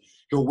anybody.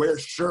 He'll wear a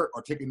shirt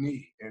or take a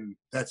knee, and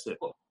that's it.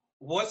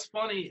 What's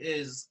funny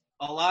is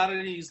a lot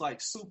of these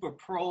like super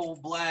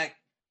pro-black,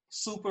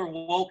 super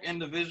woke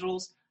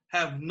individuals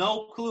have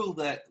no clue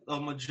that a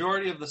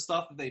majority of the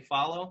stuff that they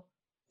follow,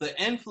 the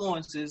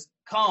influences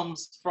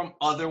comes from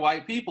other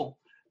white people.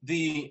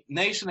 The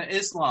Nation of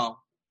Islam,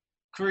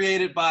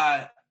 created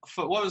by,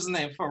 what was his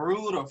name,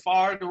 Faroud or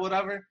Fard or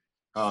whatever.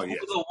 Oh, yeah. He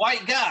was a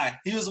white guy.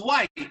 He was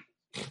white.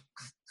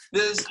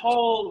 This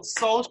whole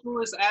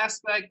socialist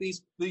aspect,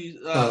 these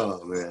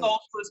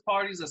socialist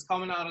parties that's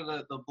coming out of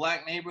the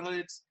black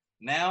neighborhoods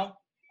now,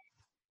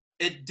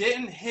 it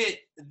didn't hit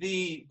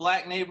the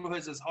black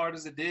neighborhoods as hard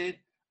as it did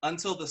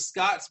until the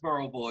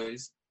Scottsboro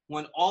Boys,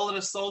 when all of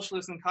the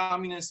socialist and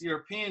communist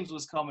Europeans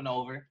was coming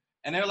over.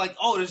 And they're like,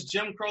 oh, this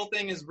Jim Crow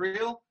thing is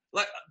real?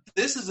 Like,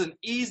 this is an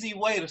easy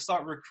way to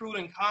start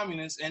recruiting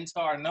communists into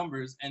our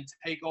numbers and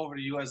take over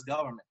the U.S.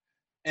 government.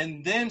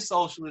 And then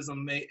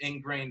socialism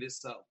ingrained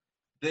itself.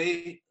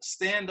 They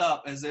stand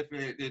up as if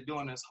they're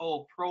doing this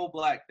whole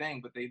pro-black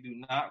thing, but they do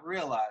not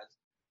realize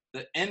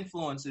the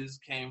influences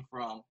came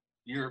from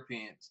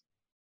Europeans.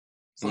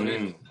 So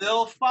they're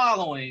still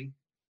following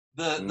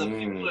the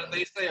people that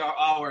they say are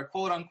our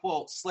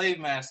quote-unquote slave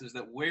masters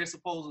that we're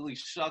supposedly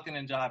shucking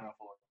and jiving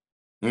for.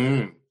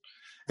 And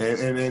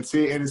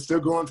it's still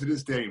going to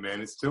this day, man.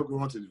 It's still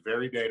going to this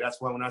very day.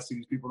 That's why when I see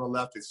these people on the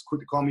left, it's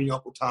quick to call me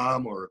Uncle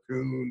Tom or a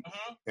coon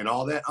and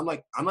all that. I'm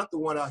like, I'm not the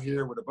one out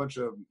here with a bunch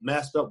of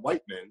masked up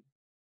white men,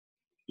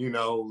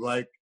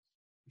 like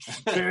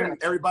saying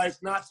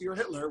everybody's Nazi or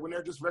Hitler when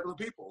they're just regular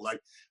people. Like,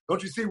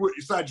 don't you see what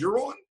side you're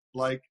on?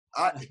 Like,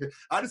 I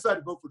decided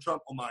to vote for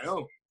Trump on my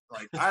own.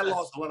 Like, I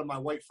lost a lot of my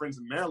white friends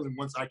in Maryland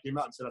once I came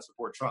out and said I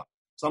support Trump.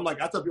 So I'm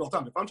like, I tell people all the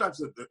time, if I'm trying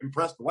to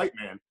impress the white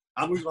man,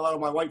 I'm losing a lot of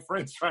my white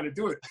friends trying to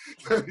do it.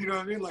 You know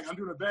what I mean? Like, I'm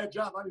doing a bad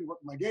job. I need to work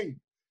on my game.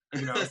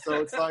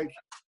 So it's like,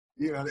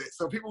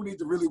 so people need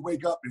to really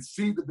wake up and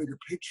see the bigger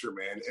picture,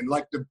 man. And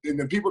like the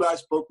people that I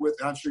spoke with,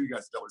 and I'm sure you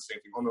guys dealt with the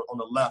same thing on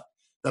the left,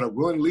 that are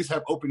willing to at least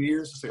have open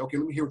ears to say, okay,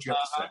 let me hear what you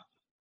have to say.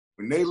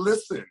 When they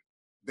listen,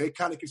 they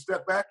kind of can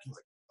step back and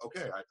like,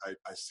 okay,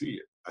 I see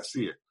it. I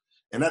see it.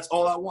 And that's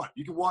all I want.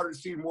 You can water the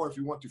seed more if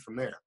you want to from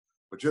there.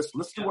 But just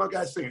listen to what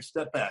guy's saying,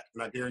 step back,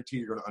 and I guarantee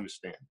you're going to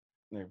understand.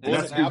 And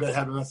that's people that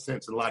have enough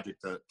sense and logic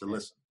to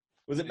listen.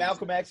 Was it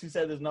Malcolm X who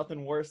said there's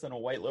nothing worse than a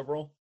white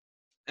liberal?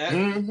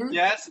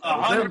 Yes,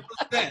 100%.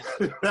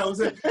 That was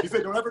it. He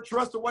said, don't ever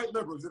trust the white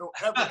liberals. They don't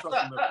ever trust the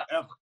liberals,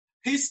 ever.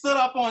 He stood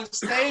up on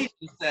stage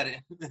and said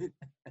it.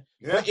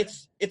 Yeah. But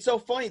it's so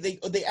funny.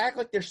 They act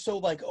like they're so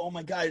like, oh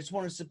my God, I just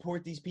want to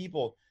support these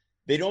people.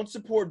 They don't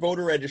support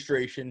voter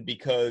registration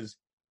because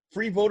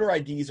free voter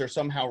IDs are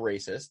somehow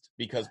racist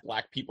because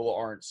black people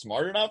aren't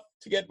smart enough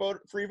to get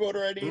free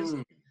voter IDs.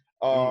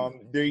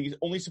 They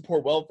only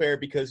support welfare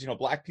because,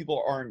 black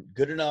people aren't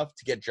good enough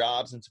to get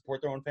jobs and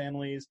support their own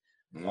families.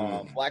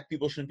 Black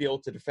people shouldn't be able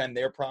to defend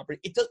their property.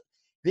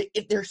 The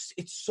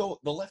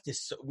left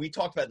is so, we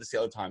talked about this the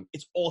other time.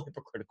 It's all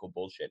hypocritical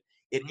bullshit.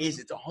 It is.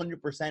 It's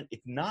 100%.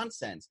 It's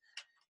nonsense.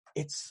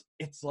 It's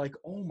like,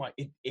 oh my,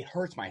 it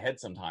hurts my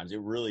head sometimes.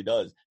 It really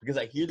does because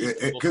I hear these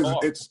people because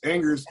talk. It's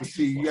angers to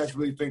see you guys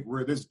really think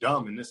we're this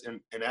dumb and this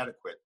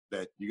inadequate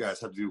that you guys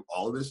have to do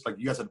all of this. Like,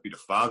 you guys have to be the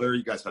father,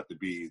 you guys have to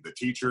be the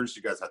teachers,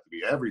 you guys have to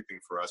be everything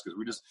for us because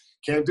we just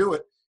can't do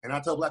it. And I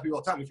tell black people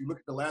all the time, if you look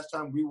at the last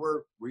time we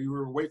were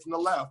away from the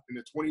left in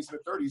the 20s and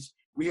the 30s,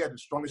 we had the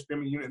strongest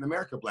family unit in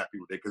America, black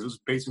people did, because it was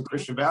based on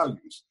Christian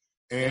values.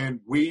 And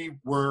we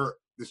were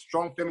the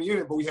strong family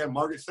unit, but we had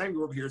Margaret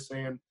Sanger over here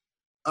saying,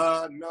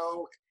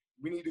 no,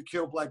 we need to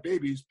kill black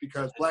babies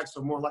because blacks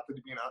are more likely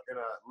to be in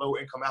a low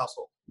income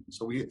household.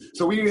 So we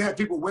need to have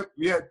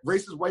we had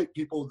racist white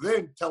people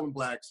then telling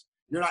blacks,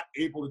 you're not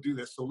able to do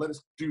this, so let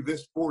us do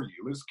this for you.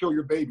 Let's kill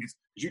your babies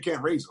because you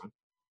can't raise them.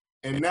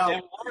 And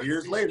now,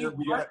 years later,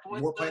 we got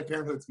more Planned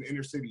Parenthoods in the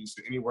inner cities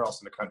than anywhere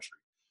else in the country.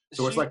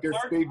 So it's like they've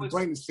been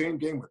playing the same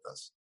game with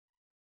us.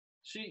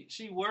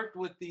 She worked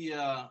with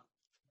the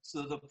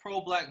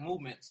pro-black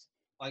movements,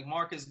 like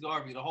Marcus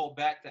Garvey, the whole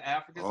Back to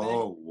Africa thing.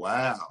 Oh,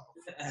 wow.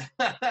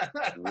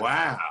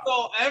 Wow.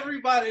 So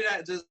everybody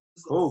that just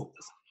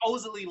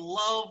supposedly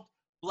loved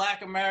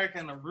Black America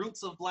and the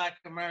roots of Black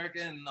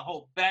America and the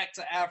whole Back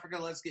to Africa,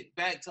 let's get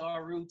back to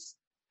our roots,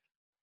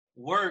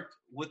 worked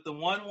with the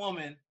one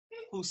woman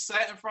who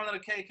sat in front of the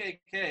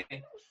KKK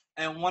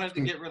and wanted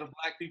to get rid of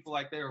black people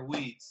like they were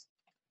weeds.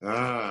 You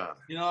know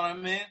what I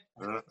mean?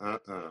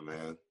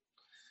 Man.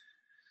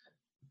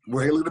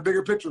 Well, hey, look at the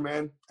bigger picture,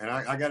 man. And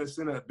I got to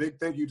send a big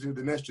thank you to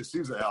Dinesh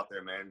D'Souza out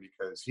there, man,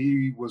 because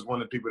he was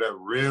one of the people that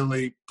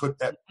really put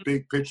that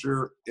big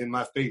picture in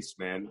my face,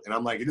 man. And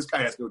I'm like, this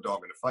guy has no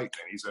dog in the fight,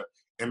 man. He's an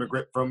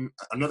immigrant from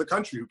another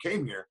country who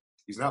came here.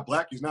 He's not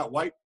black. He's not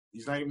white.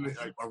 He's not even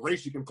a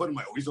race you can put him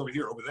like, oh, he's over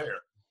here, over there.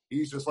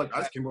 He's just like, I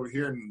just came over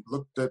here and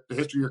looked at the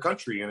history of your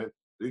country. And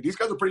these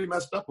guys are pretty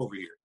messed up over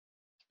here,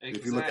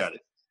 if you look at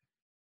it.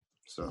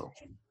 So.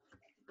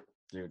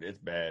 Dude, it's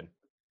bad.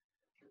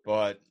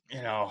 But,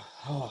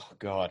 oh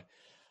God,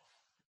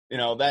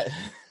 that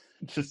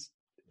just,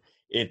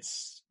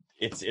 it's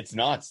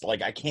nuts.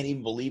 Like, I can't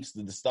even believe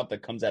the stuff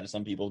that comes out of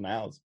some people's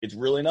mouths. It's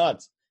really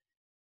nuts.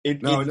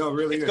 It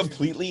really is.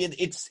 Completely,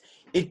 it's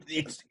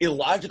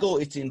illogical.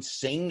 It's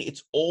insane.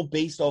 It's all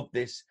based off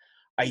this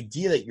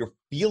idea that your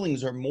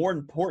feelings are more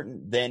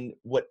important than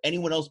what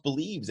anyone else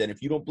believes. And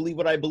if you don't believe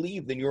what I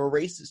believe, then you're a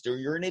racist or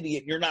you're an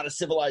idiot. You're not a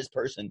civilized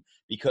person,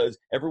 because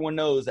everyone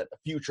knows that the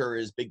future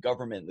is big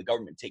government, the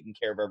government taking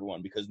care of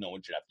everyone, because no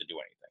one should have to do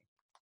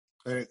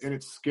anything. And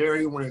it's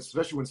scary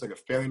especially when it's like a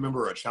family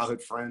member or a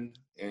childhood friend.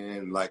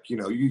 And like, you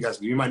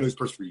might know this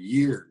person for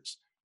years.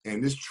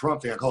 And this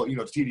Trump thing, I call it,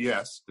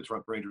 TDS, the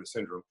Trump Ranger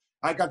Syndrome.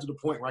 I got to the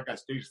point where I got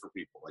stages for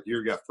people. Like,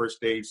 you got first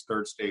stage,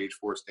 third stage,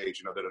 fourth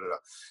stage,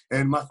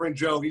 And my friend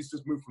Joe, he's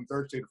just moved from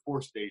third stage to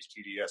fourth stage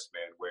TDS,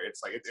 man, where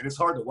it's like, and it's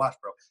hard to watch,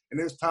 bro. And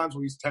there's times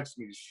when he's texting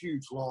me this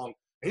huge, long,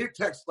 and he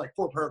texts like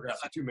 4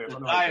 paragraphs in 2 minutes.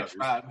 I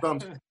know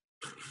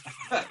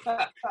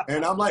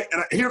and I'm like,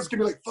 and he'll just give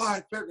me like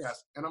 5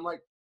 paragraphs. And I'm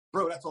like,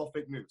 bro, that's all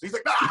fake news. He's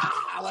like,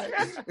 nah! Like,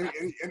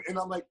 and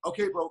I'm like,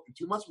 okay, bro, in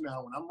 2 months from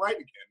now, when I'm right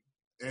again,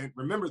 and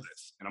remember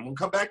this, and I'm going to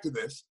come back to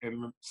this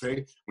and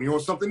say, when you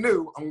want something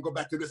new, I'm going to go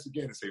back to this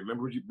again and say,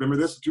 remember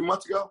this 2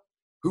 months ago?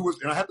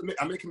 And I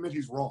make him admit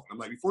he's wrong. I'm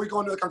like, before you go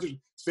into the conversation,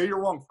 say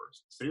you're wrong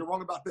first. Say you're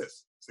wrong about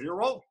this. Say you're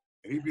wrong.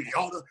 And he'd be,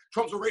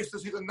 Trump's a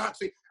racist, he's a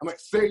Nazi. I'm like,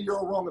 say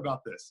you're wrong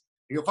about this.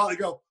 And he'll finally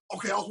go,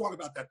 okay, I was wrong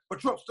about that, but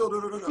Trump's still,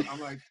 I'm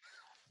like,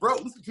 bro,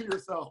 listen to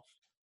yourself.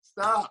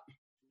 Stop.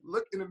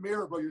 Look in the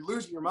mirror, bro. You're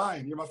losing your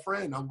mind. You're my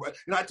friend.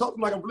 And I told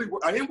him, like,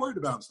 I am worried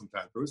about him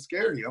sometimes, bro. It's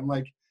scary. I'm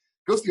like,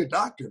 go see a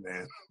doctor,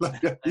 man.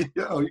 Like, you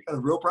got a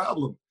real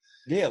problem.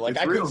 Yeah, like,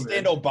 I couldn't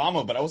stand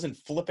Obama, but I wasn't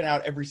flipping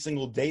out every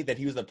single day that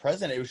he was the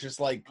president. It was just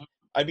like,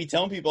 I'd be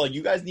telling people, like,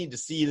 you guys need to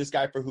see this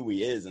guy for who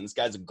he is. And this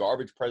guy's a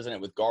garbage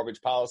president with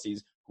garbage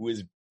policies who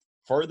is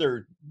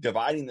further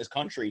dividing this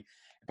country.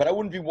 But I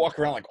wouldn't be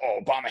walking around like, oh,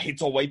 Obama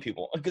hates all white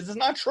people, because it's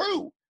not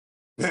true.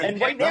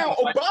 And right now,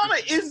 Obama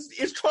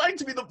is trying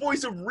to be the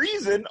voice of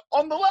reason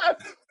on the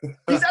left.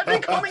 He's actually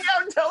coming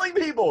out and telling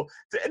people.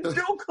 And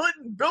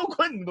Bill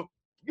Clinton, the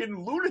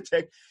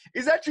lunatic,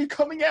 is actually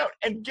coming out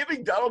and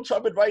giving Donald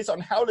Trump advice on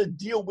how to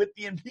deal with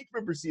the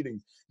impeachment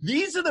proceedings.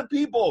 These are the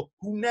people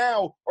who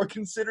now are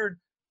considered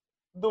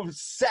the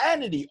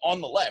sanity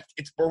on the left.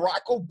 It's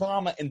Barack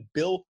Obama and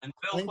Bill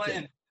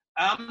Clinton.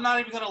 I'm not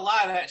even going to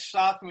lie. That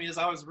shocked me as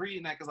I was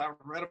reading that, because I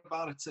read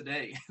about it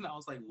today. And I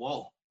was like,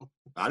 whoa.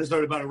 I just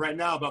heard about it right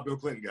now about Bill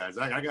Clinton, guys.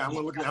 I'm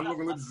looking at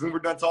this as we're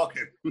done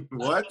talking.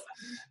 What?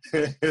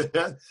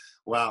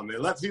 Wow, man.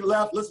 He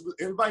left. Listen,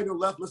 everybody who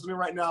left listening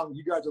right now,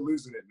 you guys are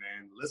losing it,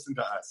 man. Listen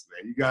to us,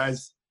 man. You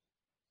guys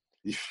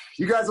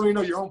don't even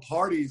know your own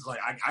parties. Like,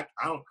 I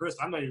don't, Chris,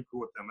 I'm not even cool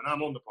with them, and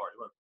I'm on the party.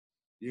 Look,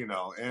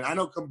 and I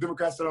know some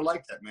Democrats that are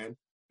like that, man.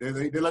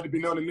 They let it be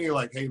known to me,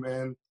 like, hey,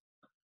 man,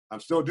 I'm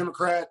still a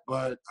Democrat,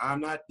 but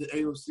I'm not the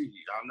AOC.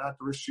 I'm not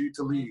the Rashid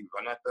Tlaib.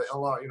 I'm not the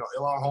Ilhan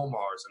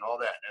Homars and all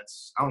that.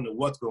 I don't know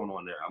what's going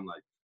on there. I'm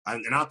like,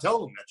 and I'll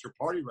tell them that's your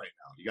party right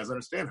now. You guys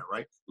understand that,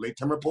 right?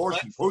 Late-term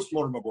abortion,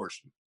 post-mortem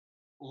abortion.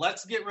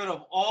 Let's get rid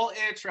of all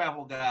air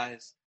travel,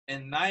 guys,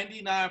 and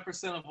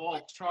 99% of all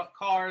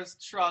cars,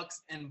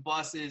 trucks, and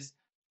buses.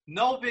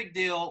 No big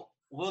deal.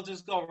 We'll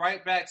just go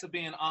right back to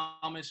being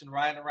Amish and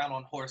riding around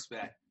on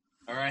horseback.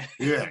 All right.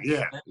 Yeah.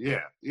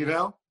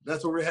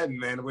 That's where we're heading,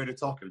 man. The way they're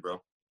talking,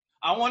 bro.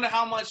 I wonder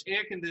how much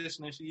air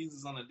conditioner she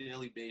uses on a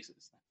daily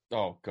basis.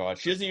 Oh God,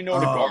 she doesn't even know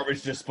what a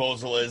garbage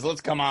disposal is.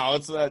 Let's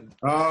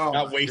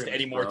not waste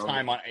any more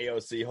time on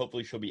AOC.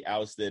 Hopefully, she'll be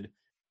ousted.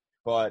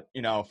 But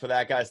for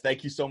that, guys,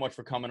 thank you so much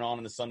for coming on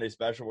in the Sunday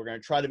special. We're going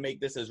to try to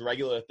make this as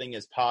regular a thing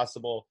as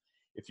possible.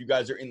 If you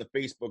guys are in the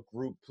Facebook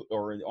group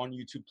or on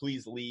YouTube,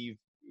 please leave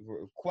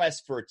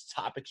requests for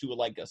topics you would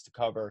like us to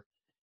cover.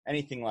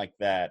 Anything like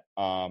that.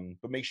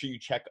 But make sure you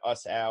check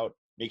us out.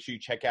 Make sure you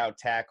check out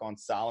Tack on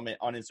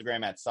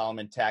Instagram at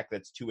Solomon Tack.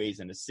 That's 2 A's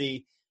and a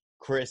C.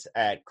 Chris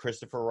at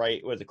Christopher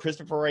Wright. Was it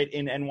Christopher Wright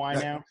in NY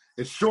now?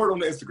 It's short on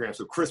the Instagram,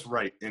 so Chris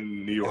Wright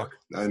in New York.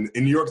 And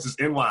in New York, it's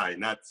NY.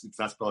 It's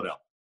not spelled out.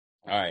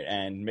 All right,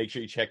 and make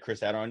sure you check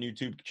Chris out on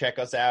YouTube. Check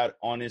us out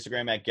on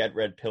Instagram at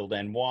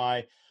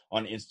GetRedPilledNY.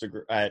 On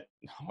Instagram I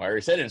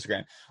already said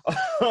Instagram.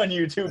 On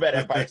YouTube at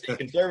Empire State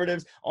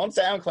Conservatives. On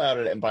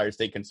SoundCloud at Empire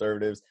State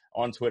Conservatives.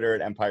 On Twitter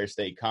at Empire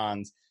State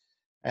Cons.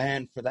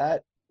 And for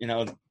that,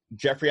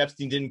 Jeffrey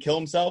Epstein didn't kill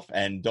himself,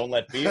 and don't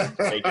let fear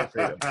take your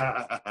freedom.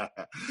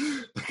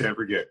 Can't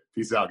forget.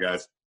 Peace out,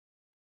 guys.